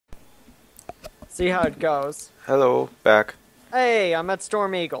See how it goes. Hello, back. Hey, I'm at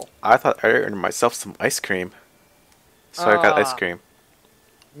Storm Eagle. I thought I earned myself some ice cream. So I got ice Ah, cream.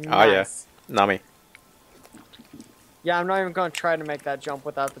 Ah, yeah. nice. Nami. Yeah, I'm not even going to try to make that jump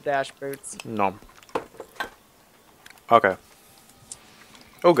without the dash boots. Nom. Okay.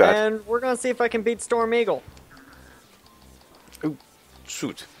 Oh, God. And we're going to see if I can beat Storm Eagle. Ooh,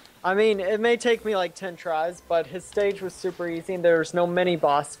 shoot. I mean, it may take me like 10 tries, but his stage was super easy and there's no mini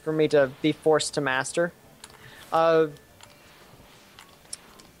boss for me to be forced to master. Uh,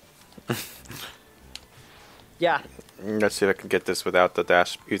 yeah, Let's see if I can get this without the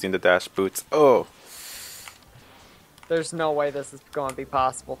dash, using the dash boots. Oh. there's no way this is going to be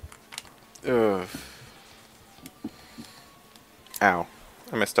possible. Ugh. Ow.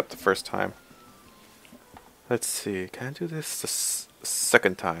 I messed up the first time. Let's see. Can I do this the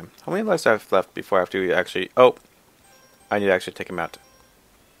second time? How many lives do I have left before I have to actually... Oh. I need to actually take him out.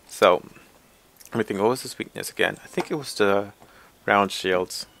 So. Let me think. What was his weakness again? I think it was the round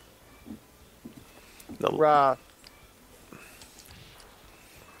shields. The Bruh.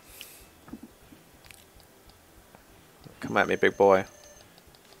 Come at me, big boy.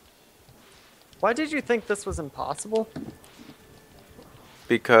 Why did you think this was impossible?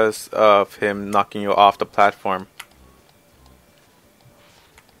 Because of him knocking you off the platform.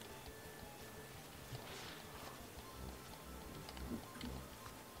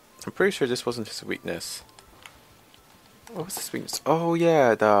 I'm pretty sure this wasn't his weakness. What was his weakness? Oh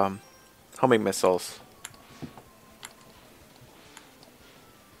yeah, the homing missiles.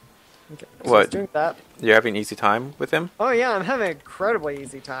 Okay, so What? he's doing that. You're having an easy time with him? Oh yeah, I'm having an incredibly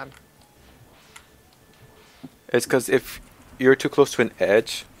easy time. It's because if you're too close to an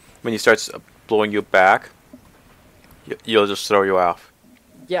edge, when he starts blowing you back, you'll just throw you off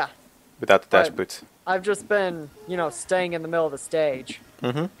Yeah, without the dash but boots. I've just been, staying in the middle of the stage.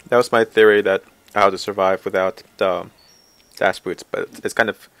 That was my theory, that how to survive without the dash boots, but it's kind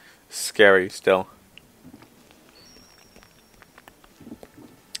of scary still.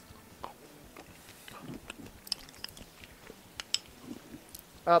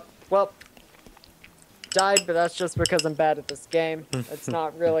 Well, died, but that's just because I'm bad at this game. It's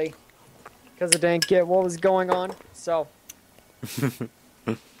not really because I didn't get what was going on. So,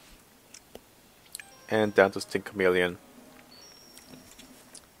 And down to Stink Chameleon.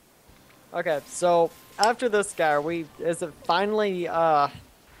 okay, so after this guy, is it finally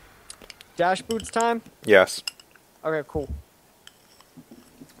dash boots time? Yes, Okay, cool.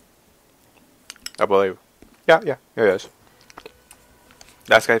 I believe. Yeah, it is.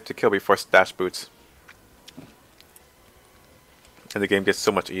 Last guy to kill before dash boots. And the game gets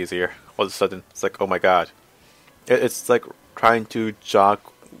so much easier. All of a sudden, it's like, oh my god. It's like trying to jog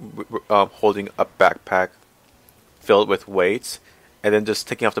holding a backpack filled with weights, and then just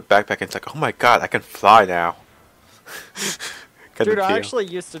taking off the backpack and it's like, oh my god, I can fly now. Dude, I actually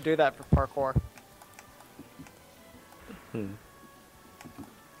used to do that for parkour.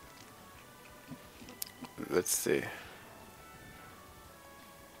 Let's see.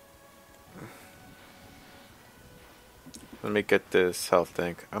 Let me get this health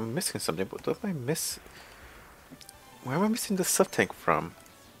tank. I'm missing something. What do I miss? Where am I missing the sub tank from?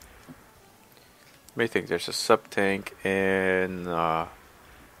 Let me think. There's a sub tank in Armored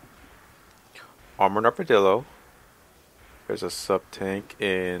Armadillo. There's a sub tank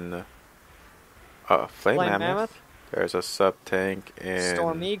in Flame Mammoth. There's a sub tank in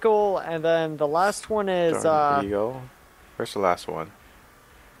Storm Eagle, and then the last one is Storm Eagle. Where's the last one?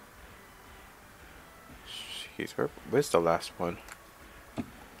 Jeez, where's the last one?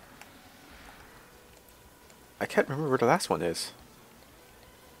 I can't remember where the last one is.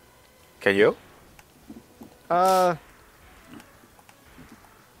 Can you? no,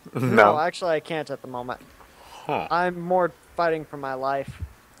 No. actually I can't at the moment. Huh. I'm more fighting for my life.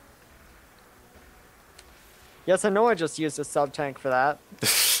 Yes, I know I just used a sub tank for that.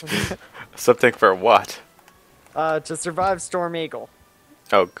 Sub tank for what? To survive Storm Eagle.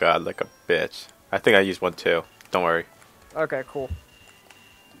 Oh god, like a bitch. I think I used one too. Don't worry. Okay, cool.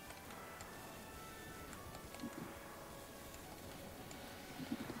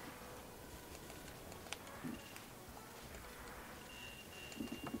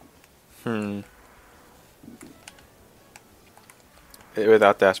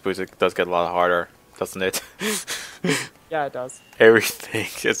 Without dash boots, it does get a lot harder, doesn't it? Yeah, it does. Everything.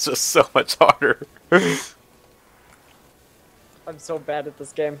 It's just so much harder. I'm so bad at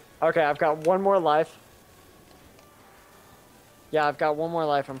this game. Okay, I've got one more life. Yeah, I've got one more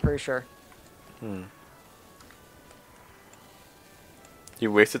life, I'm pretty sure.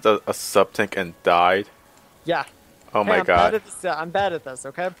 You wasted a sub tank and died? Yeah. Oh Hey, my god. I'm bad at this,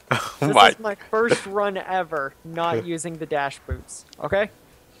 okay? Oh This my. is my first run ever not using the dash boots, okay?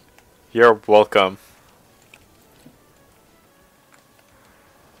 You're welcome.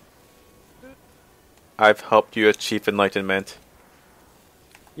 I've helped you achieve enlightenment.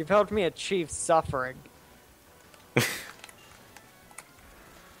 You've helped me achieve suffering.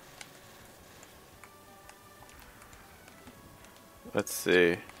 Let's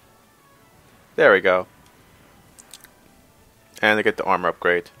see. There we go. And I get the armor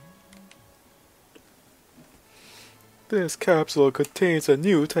upgrade. This capsule contains a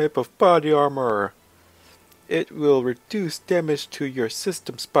new type of body armor. It will reduce damage to your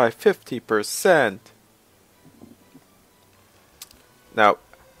systems by 50%. Now,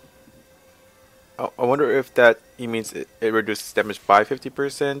 I wonder if that means it reduces damage by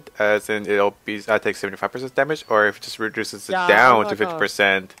 50%, as in it'll be I take 75% damage, or if it just reduces it down to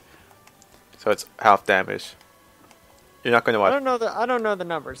 50%, so it's half damage. You're not going to what? I don't know the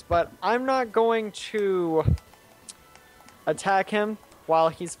numbers, but I'm not going to attack him while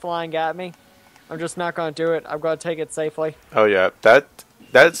he's flying at me. I'm just not going to do it. I'm going to take it safely. Oh yeah,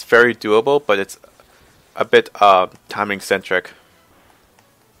 that's very doable, but it's a bit timing centric.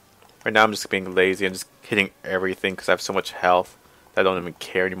 Right now I'm just being lazy and just hitting everything because I have so much health that I don't even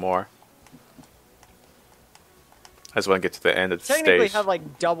care anymore. I just want to get to the end of the stage. Technically have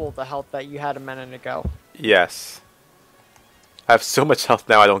like double the health that you had a minute ago. Yes. I have so much health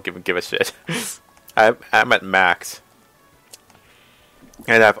now I don't give a shit. I'm at max.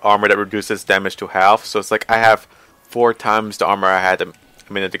 And I have armor that reduces damage to half, so it's like I have 4 times the armor I had a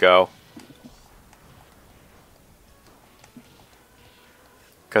minute ago.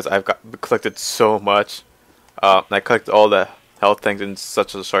 Because I've collected so much. I collected all the health things in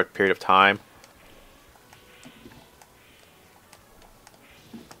such a short period of time.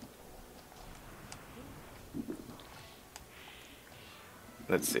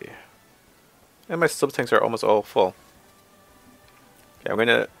 Let's see. And my sub tanks are almost all full. Okay, I'm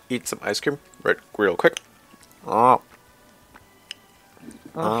gonna eat some ice cream real quick. Oh.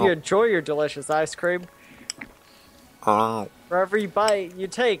 If you enjoy your delicious ice cream, Oh. for every bite you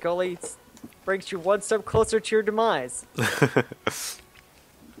take only brings you one step closer to your demise.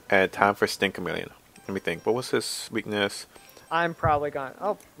 And time for Stink Chameleon. Let me think. What was his weakness? I'm probably gone.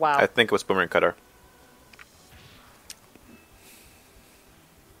 Oh, wow. I think it was Boomerang Cutter.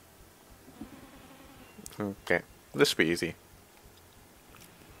 Okay, this should be easy.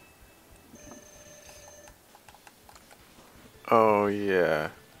 Oh yeah,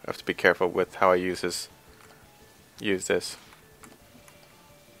 I have to be careful with how I use this. Use this.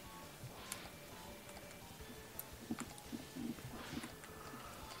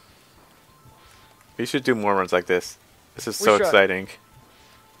 We should do more runs like this. This is so exciting.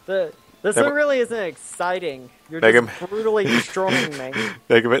 This one really isn't exciting. You're Mega just brutally destroying me.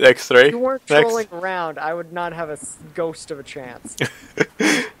 Mega Man X3. If you weren't trolling around, I would not have a ghost of a chance.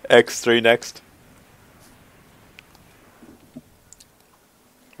 X3 next.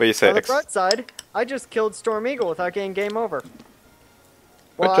 What do you say? On the bright side, I just killed Storm Eagle without getting game over.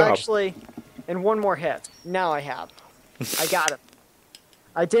 Well, Good job. actually, in one more hit. Now I have. I got him.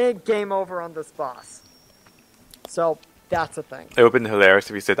 I did game over on this boss. So, that's a thing. It would have been hilarious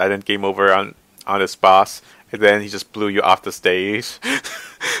if he said I didn't game over on this boss, and then he just blew you off the stage.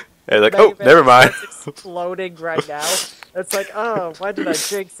 And like, oh, never mind. It's exploding right now. It's like, oh, why did I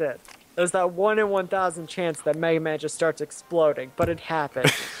jinx it? There's that 1 in 1,000 chance that Mega Man just starts exploding, but it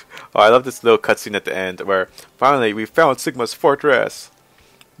happened. Oh, I love this little cutscene at the end where finally we found Sigma's fortress.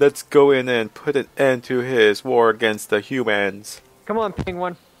 Let's go in and put an end to his war against the humans. Come on,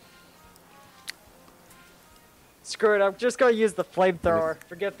 Penguin. Screw it, I'm just gonna use the flamethrower.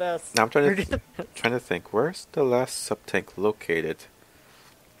 Forget this. Now I'm trying to think. Where's the last sub tank located?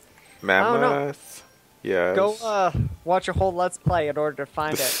 Mammoth. Yes. Go watch a whole Let's Play in order to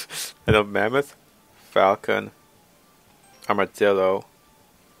find it. I know Mammoth, Falcon, Armadillo.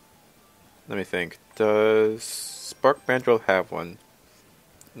 Let me think. Does Spark Mandrill have one?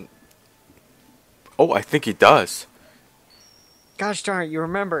 Oh, I think he does. Gosh darn it, you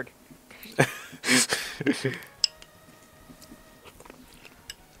remembered.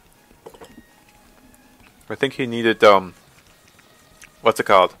 I think he needed what's it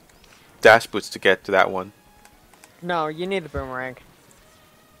called? Dash boots to get to that one. No, you need the boomerang.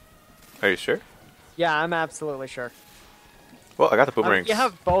 Are you sure? Yeah, I'm absolutely sure. Well, I got the boomerangs. You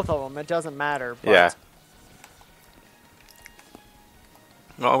have both of them. It doesn't matter. But Yeah.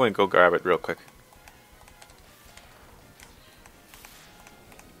 Well, I'm gonna go grab it real quick.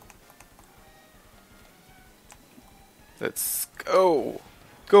 Let's go.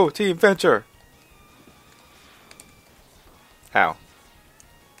 Go, Team Venture. Ow.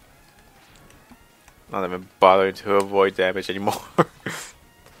 Not even bothering to avoid damage anymore. I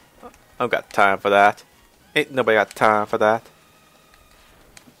don't got time for that. Ain't nobody got time for that.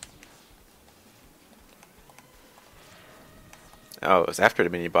 Oh, it was after the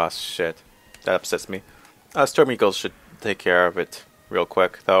mini boss. Shit. That upsets me. Storm Eagles should take care of it real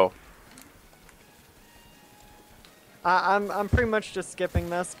quick, though. I'm pretty much just skipping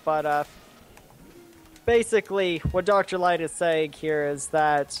this, but basically what Dr. Light is saying here is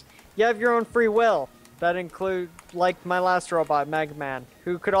that you have your own free will. That include, like my last robot, Mega Man,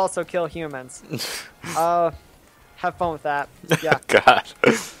 who could also kill humans. Have fun with that. Yeah. God.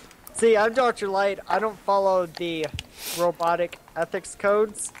 See, I'm Dr. Light. I don't follow the robotic ethics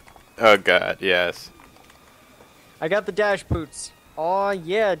codes. Oh God, yes. I got the dash boots. Oh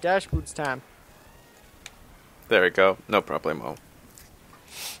yeah, dash boots time. There we go. No problemo.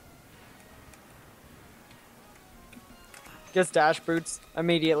 Gets dash boots,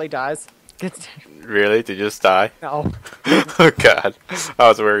 immediately dies. Gets Really? Did you just die? no. Oh God. I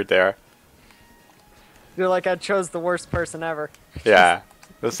was worried there. Feel like I chose the worst person ever. Yeah.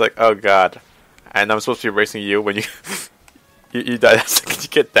 It's like, oh God. And I'm supposed to be racing you when you you die that second you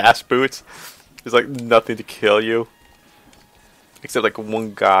get dash boots. There's like nothing to kill you. Except like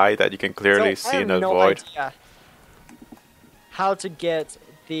one guy that you can clearly So, I see have and no avoid. idea how to get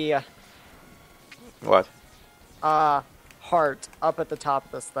the What? heart up at the top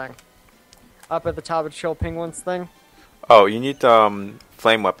of this thing. Up at the top of Chill Penguin's thing. Oh, you need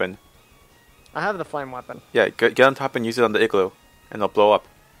flame weapon. I have the flame weapon. Yeah, get on top and use it on the igloo. And it'll blow up.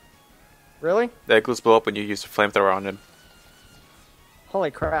 Really? The igloos blow up when you use the flamethrower on them.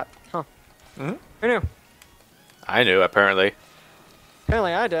 Holy crap. Huh. Hmm? Who knew? I knew, apparently.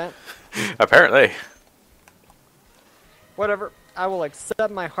 Apparently I didn't. Apparently. Whatever. I will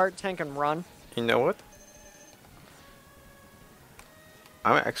accept my heart tank and run. You know what?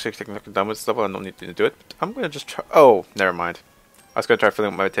 I'm actually technically done with stuff. I don't need to do it. But I'm gonna just try. Oh, never mind. I was gonna try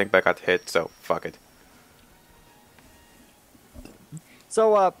filling up my tank, but I got hit, so fuck it.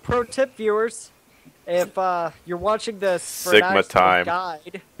 So, pro tip viewers, if you're watching this for an Sigma actual time.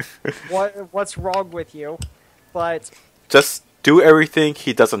 guide, what's wrong with you? But Just do everything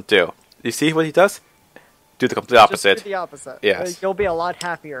he doesn't do. You see what he does? Do the complete opposite. just do the opposite. Yes. You'll be a lot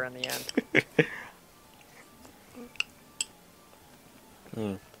happier in the end.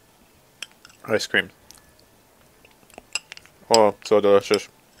 Ice cream. Oh, so delicious.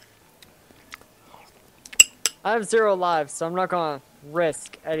 I have 0 lives, so I'm not gonna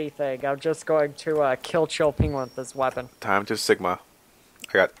risk anything. I'm just going to kill Chill Penguin with this weapon. Time to Sigma.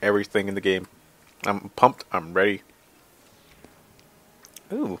 I got everything in the game. I'm pumped. I'm ready.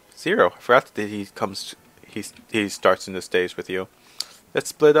 Ooh, 0. I forgot that he comes. He starts in the stage with you. Let's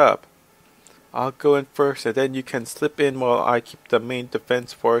split up. I'll go in first, and then you can slip in while I keep the main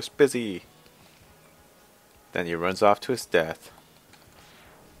defense force busy. Then he runs off to his death.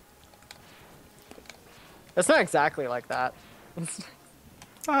 It's not exactly like that.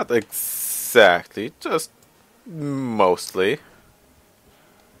 Not exactly, just mostly.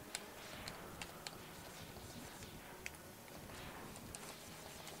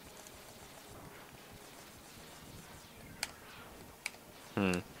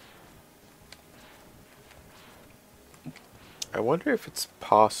 I wonder if it's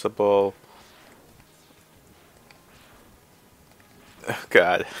possible. Oh,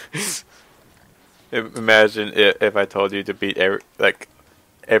 God. Imagine if I told you to beat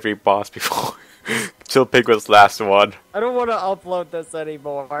every boss before Chill Penguin's last one. I don't want to upload this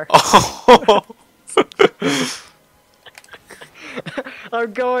anymore. Oh.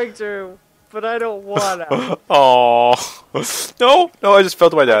 I'm going to, but I don't wanna. Oh. No, I just fell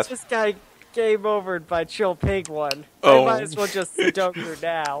to my death. This guy game overed by Chill Penguin. Oh. I might as well just Sudoku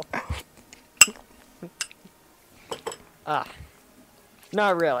now.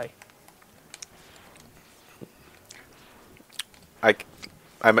 Not really.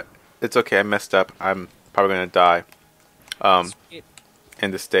 It's okay. I messed up. I'm probably gonna die. Sweet.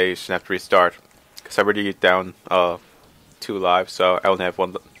 In this stage and have to restart because I already down 2 lives, so I only have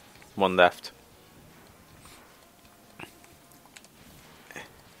one left.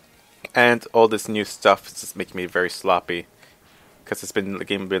 And all this new stuff is just making me very sloppy because the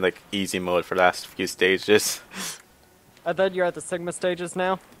game been like easy mode for the last few stages. I thought you're at the Sigma stages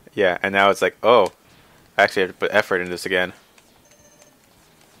now. Yeah, and now it's like, oh, I actually have to put effort in this again.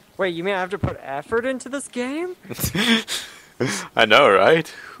 Wait, you mean I have to put effort into this game? I know, right?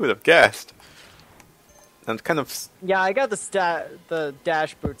 Who'd have guessed? And kind of. Yeah, I got the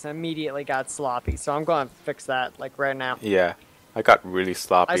dash boots and immediately got sloppy, so I'm going to fix that like right now. Yeah, I got really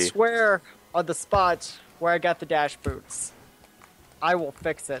sloppy. I swear on the spot where I got the dash boots. I will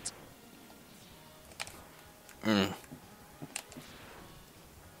fix it.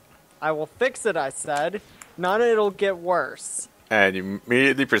 I will fix it, I said. Not it'll get worse. And you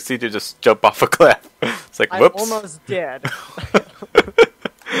immediately proceed to just jump off a cliff. It's like, I whoops. almost did.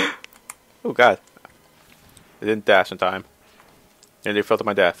 Oh god. I didn't dash in time. Nearly fell to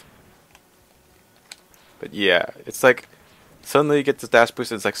my death. But yeah, it's like, suddenly you get this dash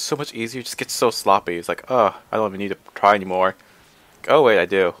boost and it's like so much easier. It just gets so sloppy. It's like, oh, I don't even need to try anymore. Like, oh wait, I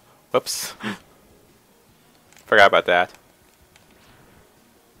do. Whoops. Forgot about that.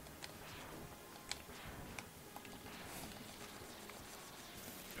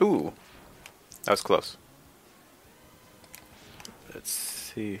 Ooh. That was close. Let's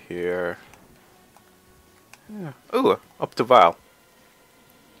see here. Yeah. Ooh, up to Vile.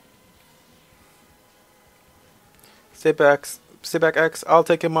 Stay back X, I'll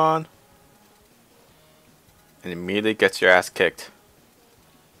take him on. And immediately gets your ass kicked.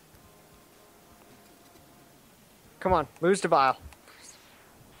 Come on, lose to Vile.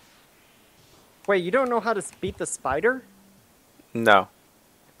 Wait, you don't know how to beat the spider? No.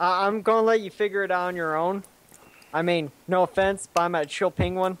 I'm gonna let you figure it out on your own. I mean, no offense, but I'm a chill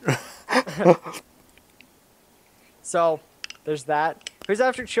penguin. So, there's that. Who's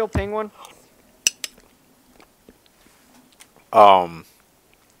after chill penguin? I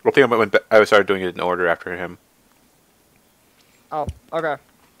think I started doing it in order after him. Oh, okay.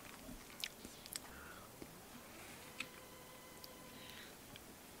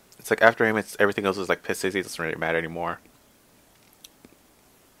 It's like after him, it's everything else is like piss easy. It doesn't really matter anymore.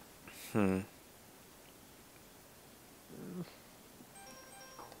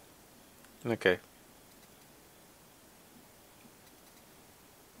 Okay.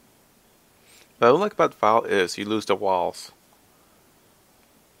 What I don't like about Vile is you lose the walls.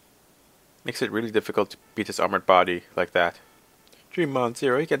 Makes it really difficult to beat his armored body like that. Dream on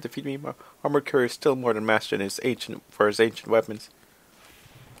Zero, he can't defeat me. My armored courier is still more than master in his ancient weapons.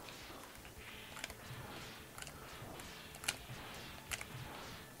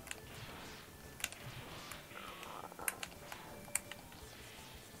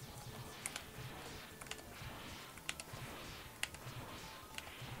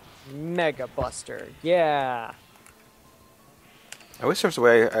 Mega Buster, yeah. I wish there was a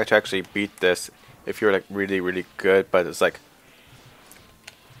way to actually beat this if you're like really, really good, but it's like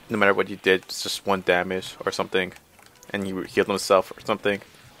no matter what you did, it's just one damage or something, and he healed himself or something,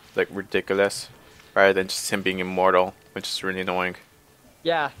 like ridiculous, rather than just him being immortal, which is really annoying.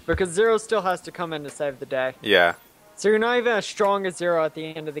 Yeah, because Zero still has to come in to save the day. Yeah. So you're not even as strong as Zero at the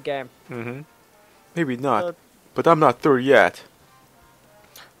end of the game. Maybe not, but I'm not through yet.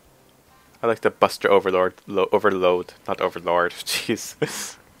 I like the Buster Overlord, Overload, not Overlord,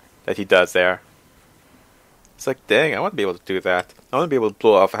 jeez, that he does there. It's like, dang, I want to be able to do that. I want to be able to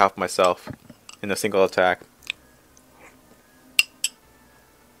blow off half myself in a single attack.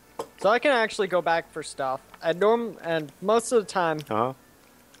 So I can actually go back for stuff. And most of the time,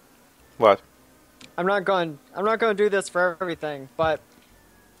 What? I'm not going to do this for everything, but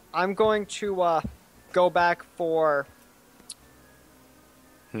I'm going to go back for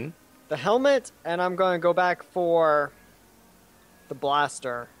the helmet, and I'm going to go back for the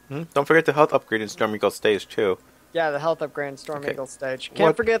blaster. Don't forget the health upgrade in Storm Eagle stage too. Yeah, the health upgrade in Storm Okay. Eagle stage.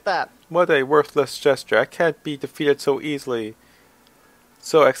 Can't forget that. What a worthless gesture. I can't be defeated so easily.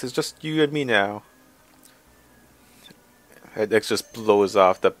 So X is just you and me now. And X just blows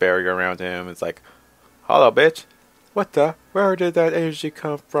off the barrier around him. It's like, hello bitch. What the? Where did that energy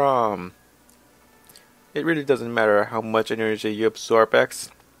come from? It really doesn't matter how much energy you absorb, X.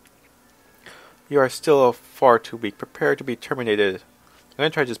 You are still far too weak. Prepare to be terminated. I'm gonna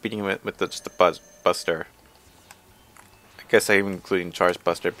try just beating him with just the Buster. I guess I'm including Charge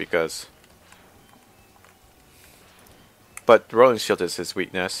Buster because... But Rolling Shield is his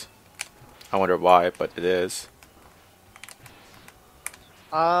weakness. I wonder why, but it is.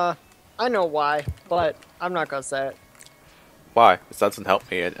 I know why, but I'm not gonna say it. Why? This doesn't help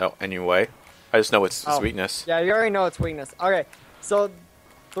me in any way. I just know it's his weakness. Yeah, you already know it's weakness. Okay, so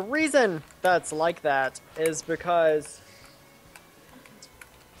the reason that's like that is because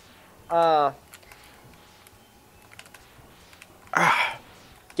yeah,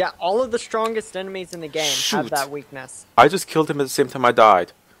 all of the strongest enemies in the game have that weakness. I just killed him at the same time I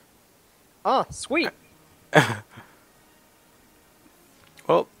died. Oh, sweet.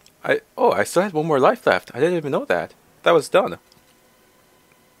 Well, I still had one more life left. I didn't even know that. That was done.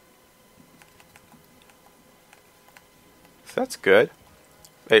 So that's good.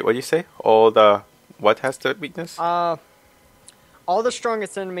 Wait, what do you say? What has the weakness? All the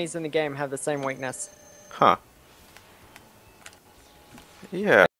strongest enemies in the game have the same weakness. Huh. Yeah.